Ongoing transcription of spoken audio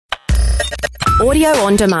Audio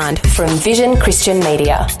on demand from Vision Christian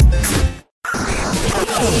Media.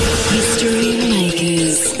 History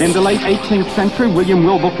Makers. In the late 18th century, William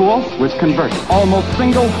Wilberforce was converted. Almost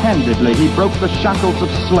single-handedly, he broke the shackles of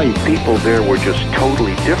slavery. People there were just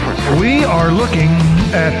totally different. We are looking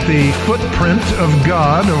at the footprint of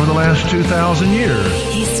God over the last 2,000 years.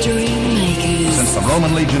 History Makers. Since the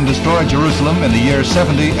Roman legion destroyed Jerusalem in the year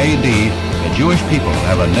 70 A.D., the Jewish people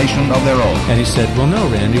have a nation of their own. And he said, well, no,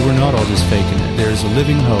 Randy, we're not all just faking it. There's a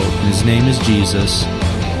living hope, and his name is Jesus.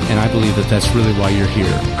 And I believe that that's really why you're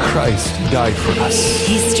here. Christ died for us.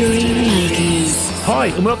 History Makers. Hi,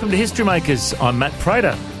 and welcome to History Makers. I'm Matt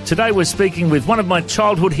Prater. Today we're speaking with one of my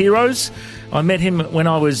childhood heroes. I met him when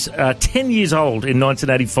I was 10 years old in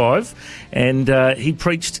 1985, and he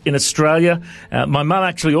preached in Australia. My mum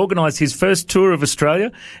actually organised his first tour of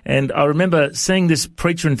Australia, and I remember seeing this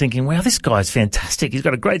preacher and thinking, wow, this guy's fantastic. He's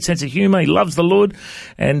got a great sense of humour. He loves the Lord,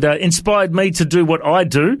 and inspired me to do what I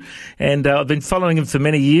do, and I've been following him for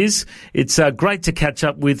many years. It's great to catch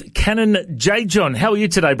up with Canon J. John. How are you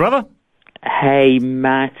today, brother? Hey,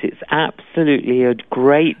 Matt, it's absolutely a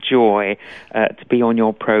great joy to be on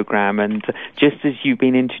your program. And just as you've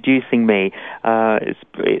been introducing me,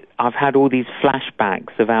 I've had all these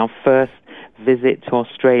flashbacks of our first visit to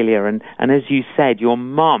Australia. And as you said, your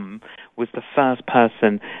mum was the first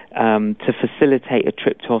person to facilitate a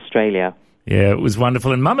trip to Australia. Yeah, it was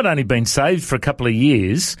wonderful. And Mum had only been saved for a couple of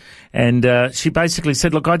years, and she basically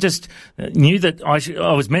said, look, I just knew that I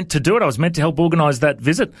was meant to do it. I was meant to help organise that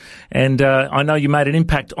visit, and I know you made an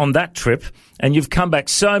impact on that trip, and you've come back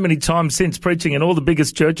so many times since, preaching in all the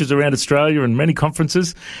biggest churches around Australia and many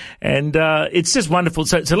conferences, and it's just wonderful.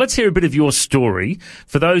 So let's hear a bit of your story.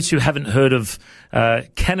 For those who haven't heard of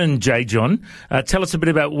Canon J. John, tell us a bit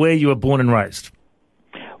about where you were born and raised.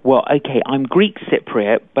 Well, okay, I'm Greek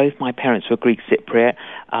Cypriot. Both my parents were Greek Cypriot,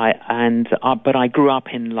 but I grew up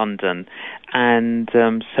in London, and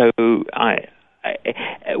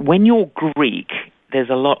when you're Greek, there's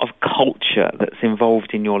a lot of culture that's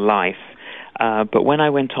involved in your life. But when I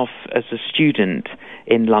went off as a student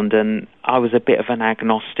in London, I was a bit of an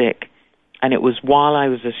agnostic, and it was while I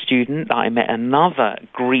was a student that I met another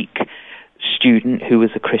Greek student who was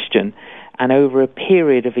a Christian, and over a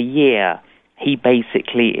period of a year, he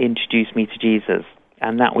basically introduced me to Jesus,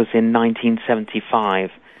 and that was in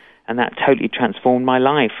 1975, and that totally transformed my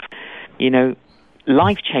life. You know,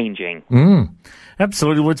 life-changing.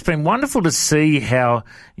 Absolutely. Well, it's been wonderful to see how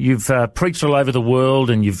you've preached all over the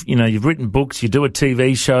world, and you've written books, you do a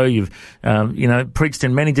TV show, you've preached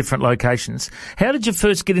in many different locations. How did you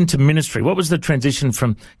first get into ministry? What was the transition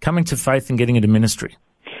from coming to faith and getting into ministry?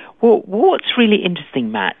 Well, what's really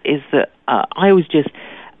interesting, Matt, is that I was just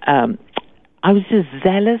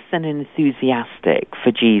zealous and enthusiastic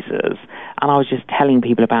for Jesus, and I was just telling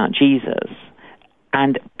people about Jesus.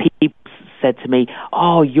 And people said to me,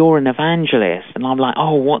 oh, you're an evangelist. And I'm like,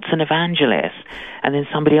 oh, what's an evangelist? And then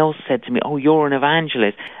somebody else said to me, oh, you're an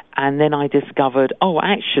evangelist. And then I discovered, oh,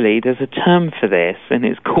 actually, there's a term for this, and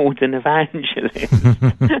it's called an evangelist.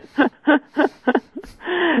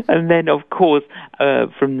 And then, of course,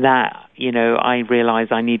 from that, I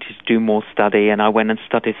realized I needed to do more study, and I went and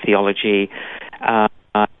studied theology, and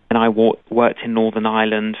I worked in Northern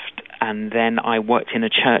Ireland, and then I worked in a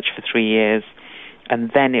church for 3 years,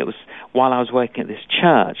 and then it was while I was working at this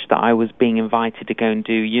church that I was being invited to go and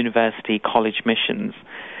do university college missions,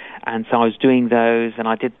 and so I was doing those, and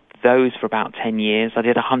I did those for about 10 years. I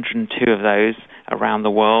did 102 of those around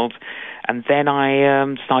the world. And then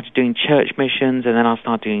I started doing church missions, and then I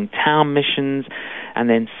started doing town missions, and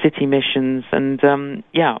then city missions, and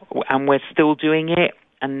and we're still doing it.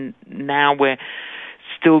 And now we're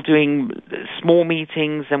still doing small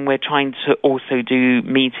meetings, and we're trying to also do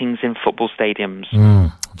meetings in football stadiums.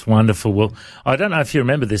 It's wonderful. Well, I don't know if you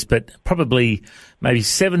remember this, but probably maybe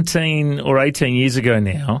 17 or 18 years ago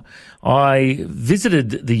now, I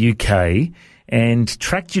visited the UK and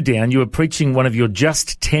tracked you down. You were preaching one of your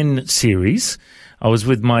Just 10 series. I was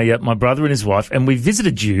with my brother and his wife, and we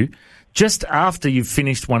visited you just after you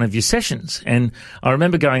finished one of your sessions. And I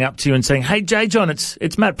remember going up to you and saying, hey, J. John,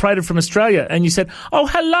 it's Matt Prater from Australia. And you said, oh,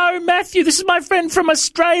 hello, Matthew. This is my friend from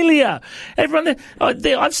Australia. Everyone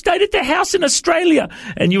there, I've stayed at their house in Australia.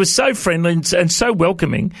 And you were so friendly and so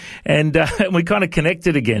welcoming. And we kind of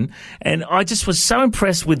connected again. And I just was so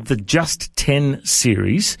impressed with the Just 10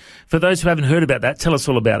 series. For those who haven't heard about that, tell us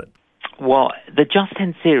all about it. Well, the Just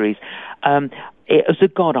 10 series, it was a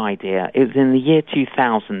God idea. It was in the year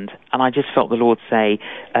 2000, and I just felt the Lord say,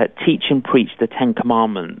 teach and preach the 10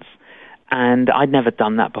 Commandments. And I'd never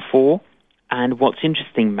done that before. And what's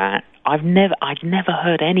interesting, Matt, I'd never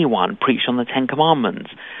heard anyone preach on the 10 Commandments.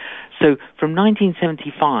 So from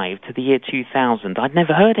 1975 to the year 2000, I'd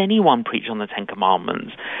never heard anyone preach on the Ten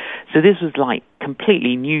Commandments. So this was like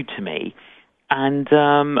completely new to me. And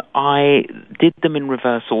I did them in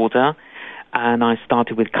reverse order. And I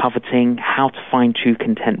started with coveting, how to find true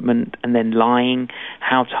contentment, and then lying,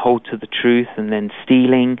 how to hold to the truth, and then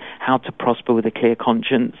stealing, how to prosper with a clear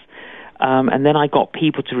conscience. And then I got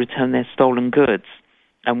people to return their stolen goods.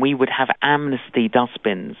 And we would have amnesty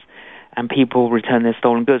dustbins, and people return their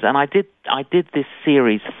stolen goods. And I did this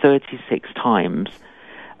series 36 times.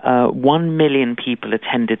 1 million people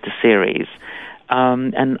attended the series.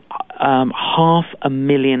 And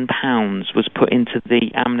 £500,000 was put into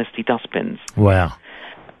the amnesty dustbins. Wow.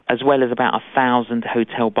 As well as about 1,000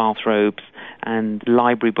 hotel bathrobes and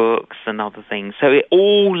library books and other things. So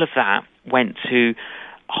all of that went to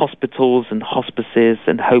hospitals and hospices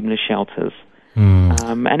and homeless shelters.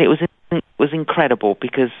 And it was incredible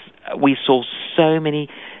because we saw so many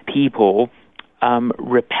people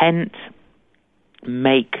repent,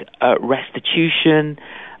 make restitution,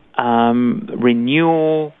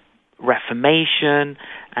 renewal, reformation,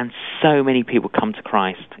 and so many people come to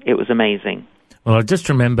Christ. It was amazing. Well, I just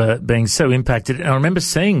remember being so impacted, and I remember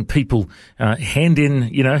seeing people hand in,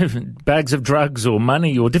 bags of drugs or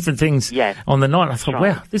money or different things on the night. I thought,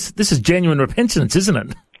 wow, this is genuine repentance, isn't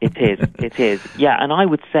it? It is. Yeah, and I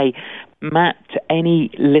would say, Matt, to any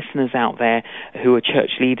listeners out there who are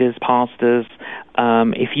church leaders, pastors,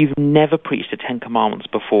 if you've never preached the Ten Commandments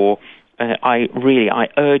before, I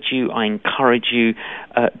urge you, I encourage you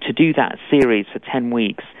to do that series for 10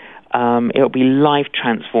 weeks. It'll be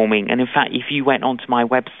life-transforming. And in fact, if you went onto my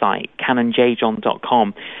website,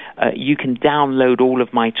 canonjjohn.com, you can download all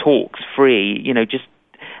of my talks free,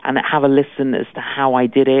 and have a listen as to how I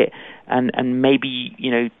did it, and maybe,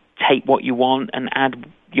 take what you want and add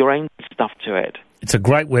your own stuff to it. It's a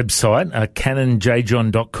great website,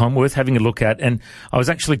 canonjjohn.com, worth having a look at. And I was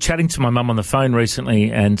actually chatting to my mum on the phone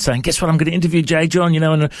recently and saying, guess what, I'm going to interview J. John,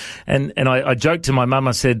 and I joked to my mum,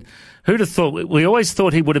 I said, who'd have thought, we always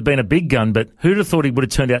thought he would have been a big gun, but who'd have thought he would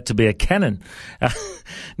have turned out to be a cannon?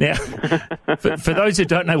 Now, for those who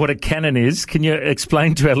don't know what a cannon is, can you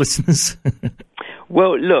explain to our listeners?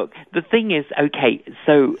 Well, look, the thing is, okay,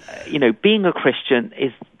 so, being a Christian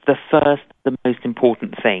is the most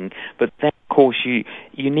important thing, but then of course you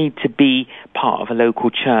need to be part of a local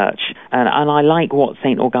church, and I like what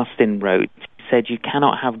St. Augustine wrote. He said you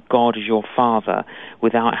cannot have God as your father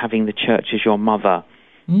without having the church as your mother.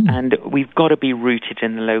 And we've got to be rooted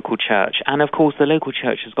in the local church, and of course the local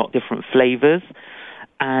church has got different flavors,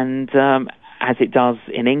 and as it does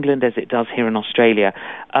in England, as it does here in Australia,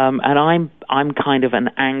 and I'm kind of an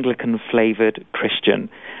Anglican flavored Christian.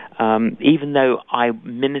 Even though I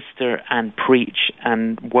minister and preach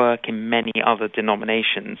and work in many other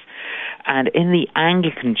denominations. And in the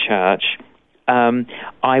Anglican Church,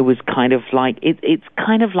 I was kind of like, it's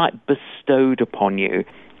kind of like bestowed upon you.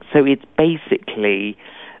 So it's basically,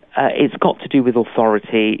 it's got to do with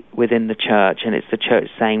authority within the church, and it's the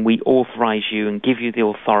church saying, we authorize you and give you the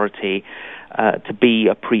authority to be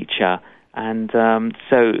a preacher. And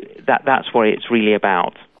so that's what it's really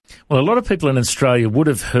about. Well, a lot of people in Australia would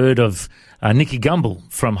have heard of Nicky Gumbel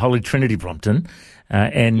from Holy Trinity Brompton,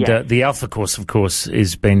 the Alpha Course, of course,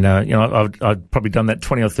 has been, I've probably done that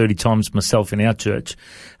 20 or 30 times myself in our church.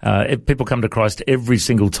 People come to Christ every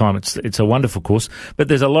single time. It's a wonderful course, but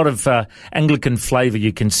there's a lot of Anglican flavour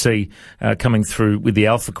you can see coming through with the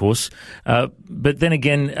Alpha Course. But then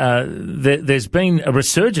again, there's been a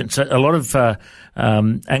resurgence. A lot of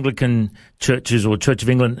Anglican churches or Church of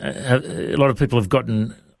England, a lot of people have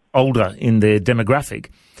gotten older in their demographic.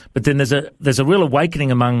 But then there's a real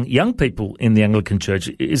awakening among young people in the Anglican Church.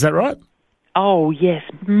 Is that right? Oh, yes,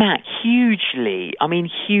 Matt, hugely. I mean,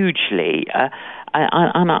 hugely. And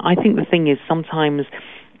I think the thing is sometimes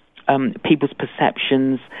people's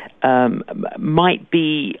perceptions might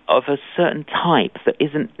be of a certain type that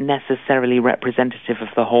isn't necessarily representative of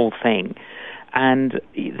the whole thing. And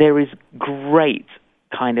there is great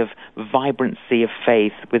kind of vibrancy of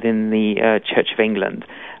faith within the Church of England.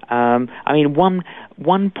 I mean,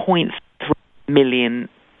 1.3 million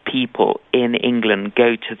people in England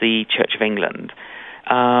go to the Church of England,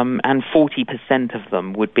 and 40% of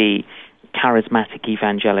them would be charismatic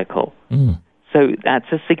evangelical. So that's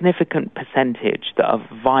a significant percentage that are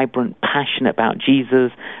vibrant, passionate about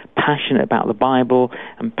Jesus, passionate about the Bible,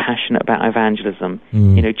 and passionate about evangelism.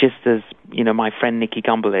 Just as my friend Nicky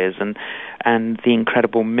Gumbel is, and the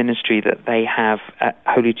incredible ministry that they have at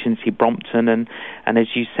Holy Trinity Brompton, and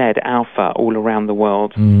as you said, Alpha all around the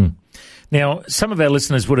world. Now, some of our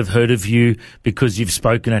listeners would have heard of you because you've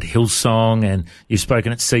spoken at Hillsong and you've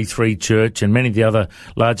spoken at C3 Church and many of the other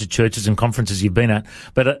larger churches and conferences you've been at.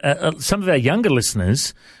 But some of our younger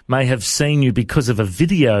listeners may have seen you because of a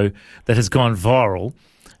video that has gone viral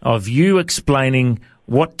of you explaining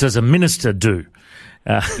what does a minister do.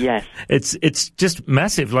 Yes. It's just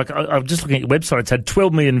massive. Like, I'm just looking at your website. It's had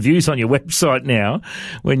 12 million views on your website now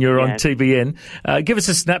when you're on TBN. Give us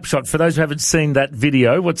a snapshot for those who haven't seen that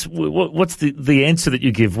video. What's the answer that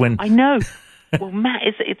you give when... I know. Well, Matt,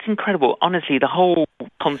 it's incredible. Honestly, the whole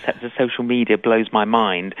concept of social media blows my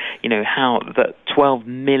mind. You know, how that 12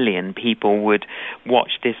 million people would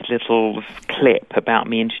watch this little clip about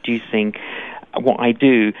me introducing what I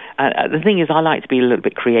do. The thing is, I like to be a little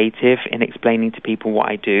bit creative in explaining to people what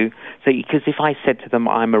I do. So, because if I said to them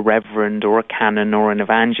I'm a reverend or a canon or an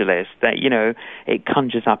evangelist, that, you know, it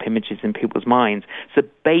conjures up images in people's minds. So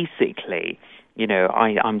basically, you know,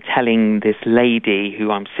 I'm telling this lady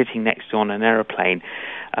who I'm sitting next to on an aeroplane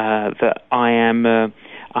that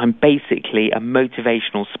I'm basically a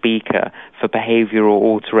motivational speaker for behavioral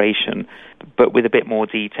alteration, but with a bit more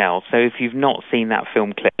detail. So if you've not seen that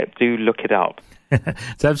film clip, do look it up.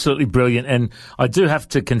 It's absolutely brilliant. And I do have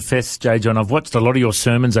to confess, J. John, I've watched a lot of your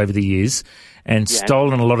sermons over the years and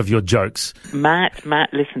stolen a lot of your jokes. Matt,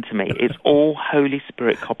 listen to me. It's all Holy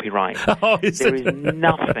Spirit copyright. Oh, is there it? is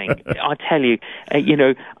nothing. I tell you,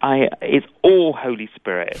 it's all Holy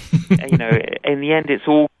Spirit. You know, in the end, it's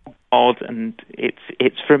all God, and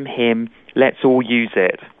it's from Him. Let's all use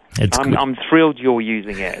it. I'm thrilled you're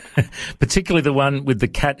using it. Particularly the one with the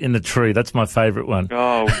cat in the tree. That's my favourite one.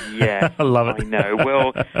 Oh, yeah. I love it. I know.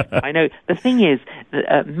 Well, I know. The thing is,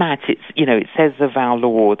 Matt, it says of our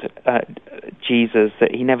Lord, Jesus,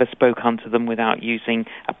 that He never spoke unto them without using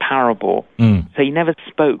a parable. So He never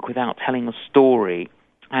spoke without telling a story.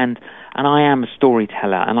 And I am a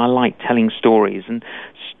storyteller, and I like telling stories. And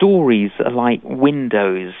stories are like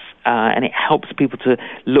windows, and it helps people to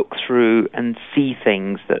look through and see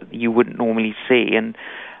things that you wouldn't normally see. And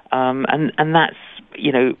that's,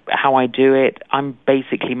 you know, how I do it. I'm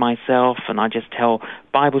basically myself, and I just tell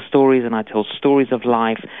Bible stories, and I tell stories of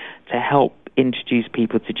life to help introduce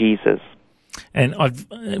people to Jesus. And I've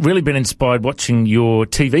really been inspired watching your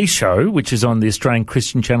TV show, which is on the Australian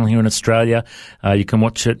Christian channel here in Australia. You can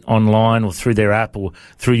watch it online or through their app or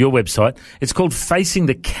through your website. It's called Facing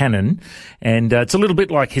the Canon, and it's a little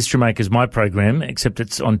bit like History Makers, my program, except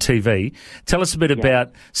it's on TV. Tell us a bit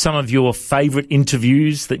about some of your favourite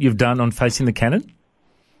interviews that you've done on Facing the Canon.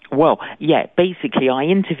 Well, basically I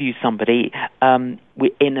interview somebody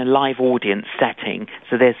in a live audience setting,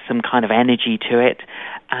 so there's some kind of energy to it.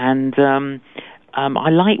 And I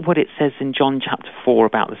like what it says in John chapter 4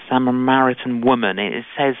 about the Samaritan woman. It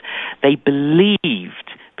says they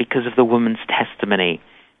believed because of the woman's testimony.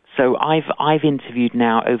 So I've interviewed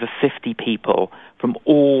now over 50 people from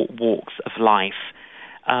all walks of life,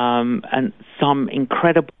 and some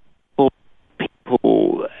incredible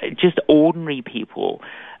people, just ordinary people,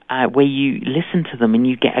 where you listen to them and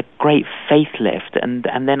you get a great faith lift. And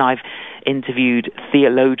then I've interviewed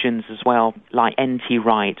theologians as well, like N.T.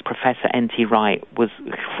 Wright. Professor N.T. Wright was,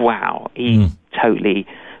 wow, he totally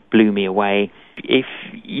blew me away. If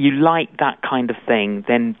you like that kind of thing,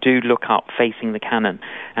 then do look up Facing the Canon.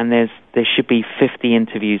 And there should be 50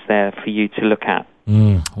 interviews there for you to look at.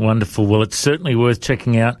 Wonderful. Well, it's certainly worth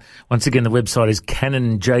checking out. Once again, the website is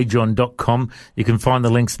canonjjohn.com. You can find the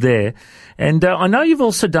links there. And I know you've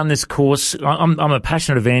also done this course. I'm a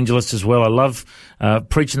passionate evangelist as well. I love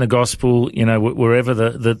preaching the gospel, you know, wherever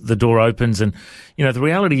the door opens. And, you know, the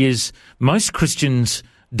reality is most Christians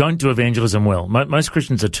don't do evangelism well. Most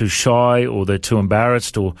Christians are too shy, or they're too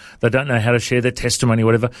embarrassed, or they don't know how to share their testimony,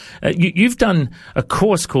 whatever. You've done a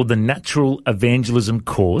course called the Natural Evangelism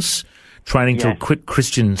Course, training to equip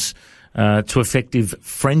Christians to effective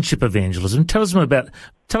friendship evangelism. Tell us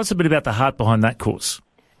a bit about the heart behind that course.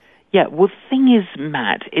 Yeah, well, the thing is,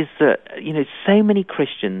 Matt, is that, you know, so many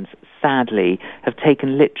Christians, sadly, have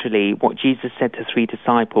taken literally what Jesus said to 3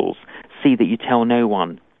 disciples, see that you tell no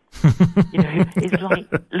one. You know, it's like,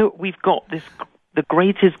 look, we've got the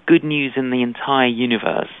greatest good news in the entire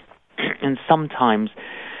universe, and sometimes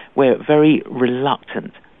we're very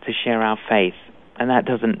reluctant to share our faith, and that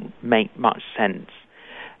doesn't make much sense.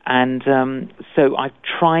 And so I've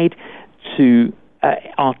tried to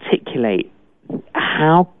articulate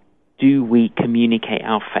how do we communicate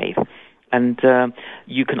our faith. And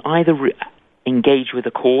you can either engage with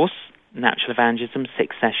a course, Natural Evangelism,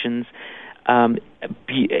 6 sessions.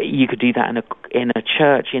 You could do that in a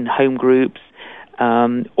church, in home groups,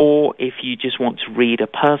 or if you just want to read a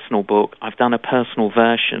personal book, I've done a personal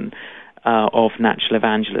version of Natural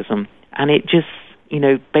Evangelism. And it just,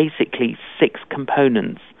 basically 6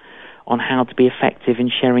 components on how to be effective in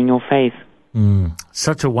sharing your faith.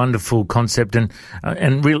 Such a wonderful concept,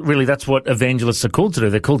 and really that's what evangelists are called to do.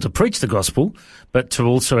 They're called to preach the gospel, but to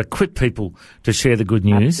also equip people to share the good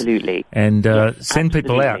news. Absolutely. And send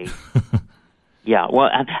people out. Yeah, well,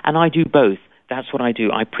 and I do both. That's what I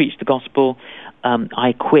do. I preach the gospel. I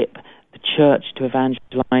equip the church to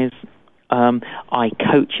evangelize. I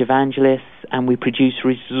coach evangelists, and we produce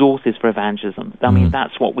resources for evangelism. I mean,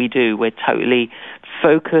 that's what we do. We're totally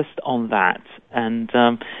focused on that, and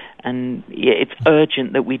it's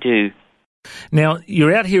urgent that we do. Now,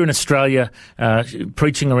 you're out here in Australia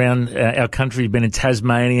preaching around our country. You've been in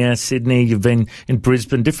Tasmania, Sydney, you've been in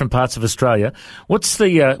Brisbane, different parts of Australia. What's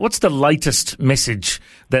the latest message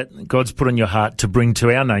that God's put on your heart to bring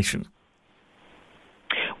to our nation?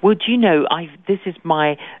 Well, do you know, this is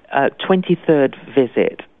my 23rd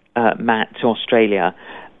visit, Matt, to Australia,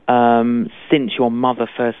 since your mother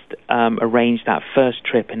first arranged that first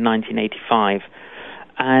trip in 1985.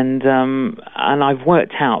 And I've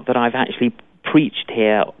worked out that I've actually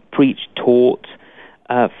taught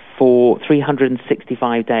for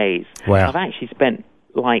 365 days. Wow. I've actually spent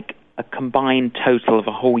like a combined total of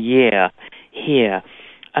a whole year here.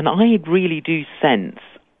 And I really do sense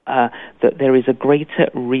that there is a greater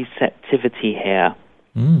receptivity here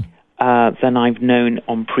than I've known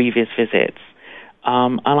on previous visits.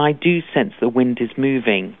 And I do sense the wind is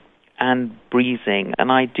moving and breezing,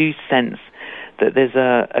 and I do sense that there's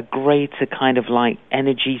a greater kind of like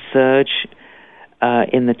energy surge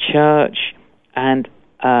in the church, and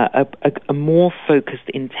a more focused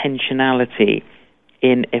intentionality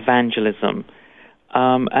in evangelism.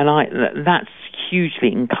 And that's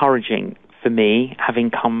hugely encouraging for me,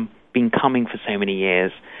 having been coming for so many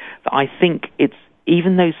years. That I think it's,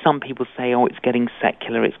 even though some people say, "Oh, it's getting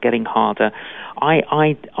secular, it's getting harder," I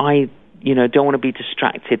don't want to be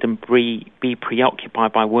distracted and be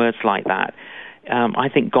preoccupied by words like that. I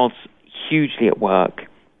think God's hugely at work,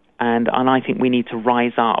 and I think we need to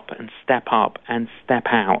rise up and step out.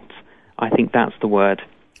 I think that's the word.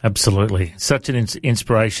 Absolutely. Such an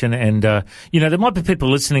inspiration. And, there might be people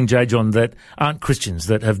listening, J. John, that aren't Christians,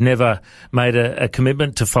 that have never made a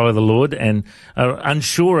commitment to follow the Lord and are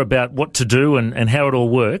unsure about what to do and how it all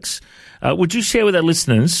works. Would you share with our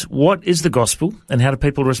listeners what is the gospel and how do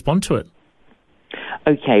people respond to it?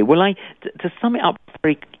 Okay, well, to sum it up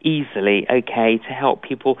very easily, to help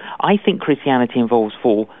people, I think Christianity involves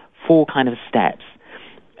four kind of steps.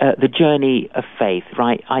 The journey of faith,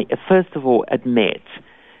 right? First of all,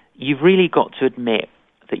 you've really got to admit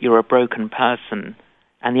that you're a broken person,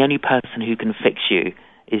 and the only person who can fix you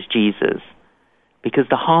is Jesus. Because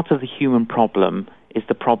the heart of the human problem is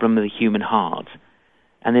the problem of the human heart.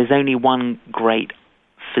 And there's only one great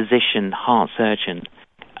physician, heart surgeon.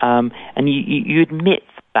 And you admit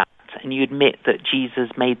that, and you admit that Jesus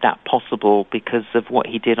made that possible because of what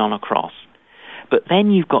he did on a cross. But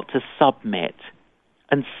then you've got to submit.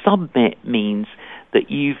 And submit means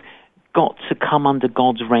that you've got to come under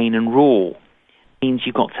God's reign and rule. It means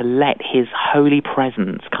you've got to let his holy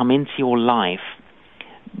presence come into your life,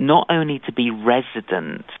 not only to be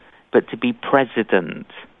resident, but to be president.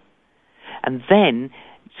 And then,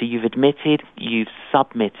 so you've admitted, you've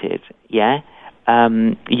submitted, yeah?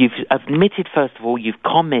 You've admitted, first of all, you've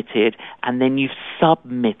committed, and then you've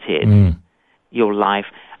submitted your life,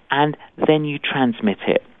 and then you transmit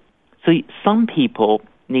it. So some people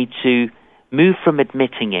need to move from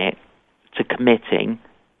admitting it to committing,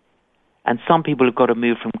 and some people have got to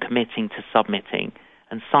move from committing to submitting,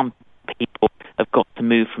 and some people have got to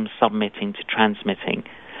move from submitting to transmitting.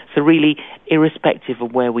 So really, irrespective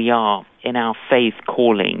of where we are in our faith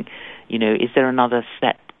calling, is there another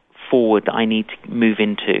step forward that I need to move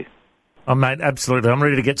into? Oh, mate, absolutely. I'm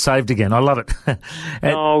ready to get saved again. I love it.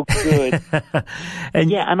 Oh, good.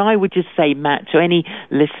 And I would just say, Matt, to any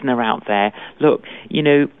listener out there, look,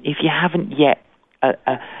 if you haven't yet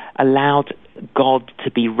allowed God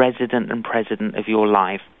to be resident and president of your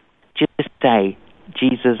life, just say,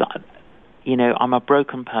 Jesus, I'm a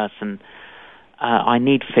broken person. I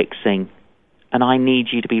need fixing, and I need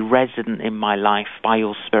you to be resident in my life by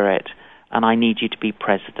your Spirit, and I need you to be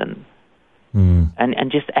president.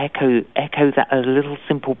 And just echo that, a little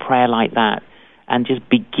simple prayer like that, and just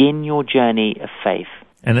begin your journey of faith.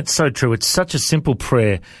 And it's so true. It's such a simple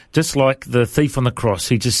prayer, just like the thief on the cross.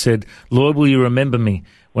 He just said, "Lord, will you remember me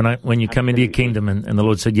when you come into your kingdom?" And the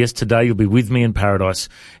Lord said, "Yes, today you'll be with me in paradise."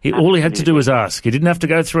 All he had to do was ask. He didn't have to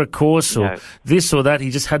go through a course or this or that.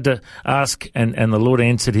 He just had to ask, and the Lord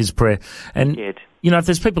answered his prayer. And if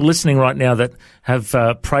there's people listening right now that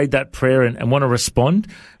have prayed that prayer and want to respond,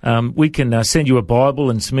 we can send you a Bible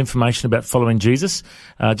and some information about following Jesus.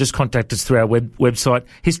 Just contact us through our website,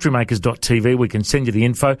 historymakers.tv. We can send you the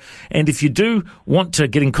info. And if you do want to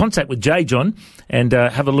get in contact with J. John and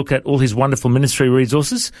have a look at all his wonderful ministry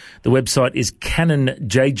resources, the website is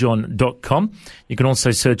canonjjohn.com. You can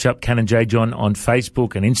also search up Canon J. John on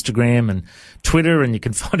Facebook and Instagram and Twitter, and you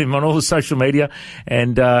can find him on all the social media.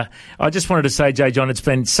 And I just wanted to say, J. John, it's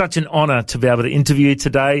been such an honour to be able to interview you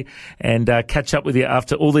today and catch up with you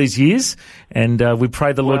after all these years. And we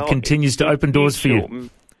pray the Lord continues to open doors for you.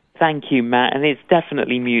 Thank you, Matt. And it's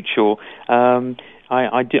definitely mutual. I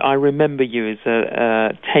remember you as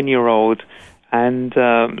a 10-year-old, and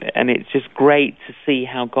it's just great to see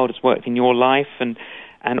how God has worked in your life and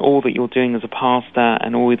all that you're doing as a pastor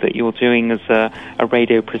and all that you're doing as a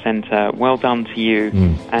radio presenter. Well done to you,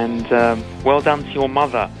 and well done to your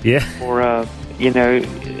mother for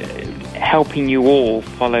helping you all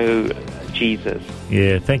follow Jesus.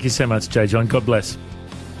 Yeah, thank you so much, J. John. God bless.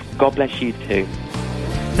 God bless you too.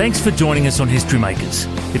 Thanks for joining us on History Makers.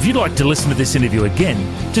 If you'd like to listen to this interview again,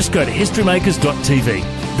 just go to historymakers.tv.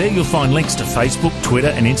 There you'll find links to Facebook, Twitter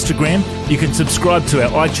and Instagram. You can subscribe to our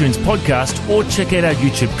iTunes podcast or check out our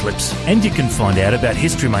YouTube clips. And you can find out about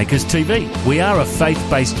History Makers TV. We are a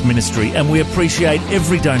faith-based ministry and we appreciate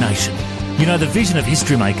every donation. You know, the vision of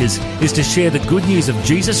History Makers is to share the good news of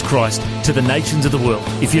Jesus Christ to the nations of the world.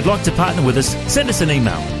 If you'd like to partner with us, send us an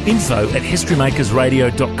email,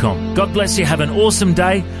 info@historymakersradio.com. God bless you. Have an awesome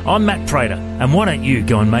day. I'm Matt Prater, and why don't you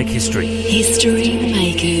go and make history? History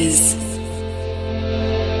Makers.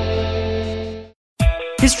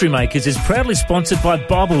 History Makers is proudly sponsored by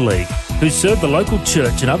Bible League, who serve the local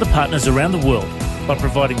church and other partners around the world by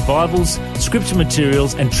providing Bibles, scripture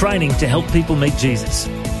materials and training to help people meet Jesus.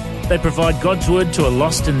 They provide God's Word to a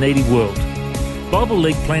lost and needy world. Bible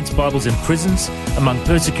League plants Bibles in prisons, among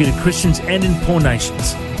persecuted Christians and in poor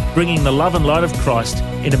nations, bringing the love and light of Christ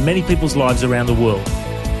into many people's lives around the world.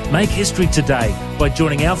 Make history today by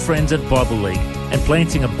joining our friends at Bible League and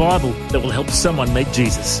planting a Bible that will help someone meet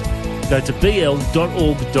Jesus. Go to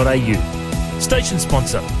bl.org.au. Station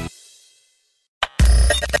sponsor.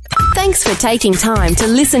 Thanks for taking time to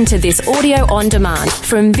listen to this audio on demand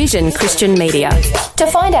from Vision Christian Media. To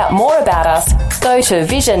find out more about us, go to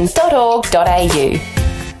vision.org.au.